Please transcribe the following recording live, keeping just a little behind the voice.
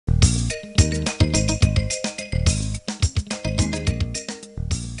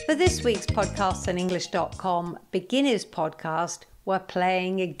For this week's podcast on English.com Beginners Podcast, we're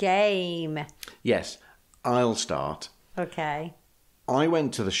playing a game. Yes, I'll start. Okay. I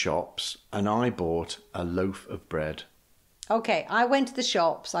went to the shops and I bought a loaf of bread. Okay, I went to the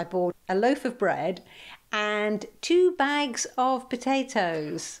shops, I bought a loaf of bread and 2 bags of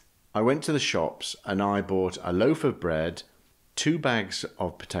potatoes. I went to the shops and I bought a loaf of bread, 2 bags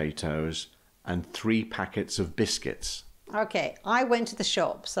of potatoes and 3 packets of biscuits. Okay, I went to the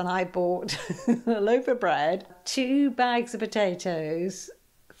shops and I bought a loaf of bread, 2 bags of potatoes,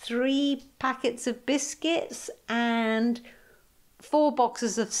 3 packets of biscuits and 4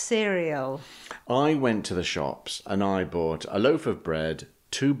 boxes of cereal. I went to the shops and I bought a loaf of bread,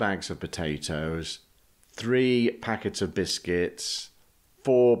 2 bags of potatoes, 3 packets of biscuits,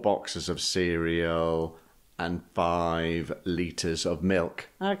 4 boxes of cereal and 5 litres of milk.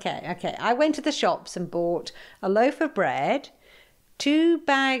 Okay. I went to the shops and bought a loaf of bread, 2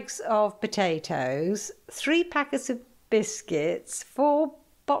 bags of potatoes, 3 packets of biscuits, 4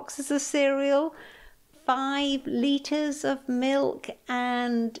 boxes of cereal, 5 litres of milk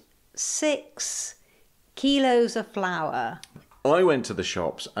and 6 kilos of flour. I went to the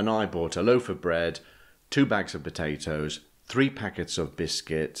shops and I bought a loaf of bread, 2 bags of potatoes, 3 packets of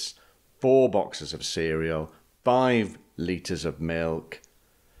biscuits, 4 boxes of cereal, 5 litres of milk,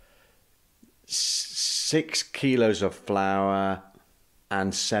 6 kilos of flour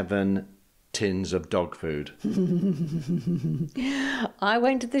and 7 tins of dog food. I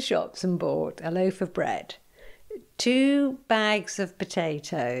went to the shops and bought a loaf of bread, 2 bags of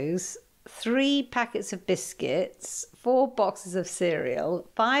potatoes, 3 packets of biscuits, 4 boxes of cereal,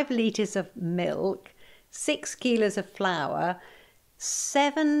 5 litres of milk, 6 kilos of flour,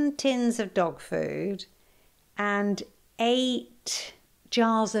 7 tins of dog food, and 8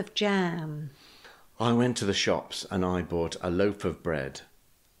 jars of jam. I went to the shops and I bought a loaf of bread,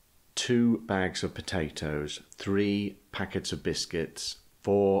 2 bags of potatoes, 3 packets of biscuits,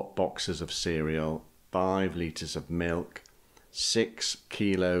 4 boxes of cereal, 5 litres of milk, 6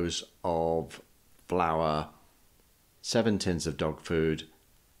 kilos of flour, 7 tins of dog food,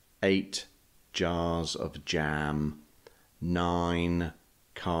 8 jars of jam, 9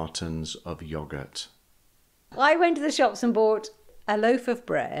 cartons of yoghurt. I went to the shops and bought a loaf of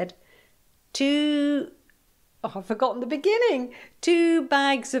bread, 2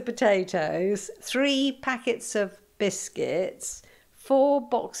 bags of potatoes, 3 packets of biscuits, 4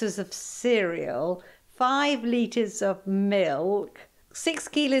 boxes of cereal, 5 litres of milk, 6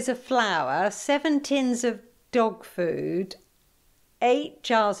 kilos of flour, 7 tins of dog food, 8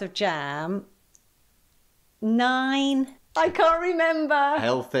 jars of jam, 9... I can't remember.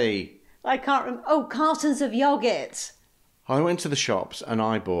 Healthy. I can't remember. Oh, cartons of yoghurt. I went to the shops and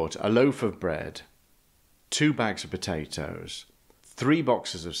I bought a loaf of bread, 2 bags of potatoes, 3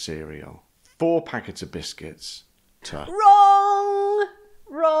 boxes of cereal, 4 packets of biscuits.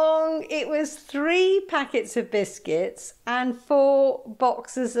 Wrong. It was 3 packets of biscuits and 4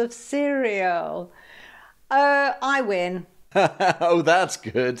 boxes of cereal. I win. Oh, that's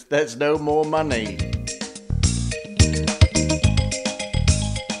good. There's no more money.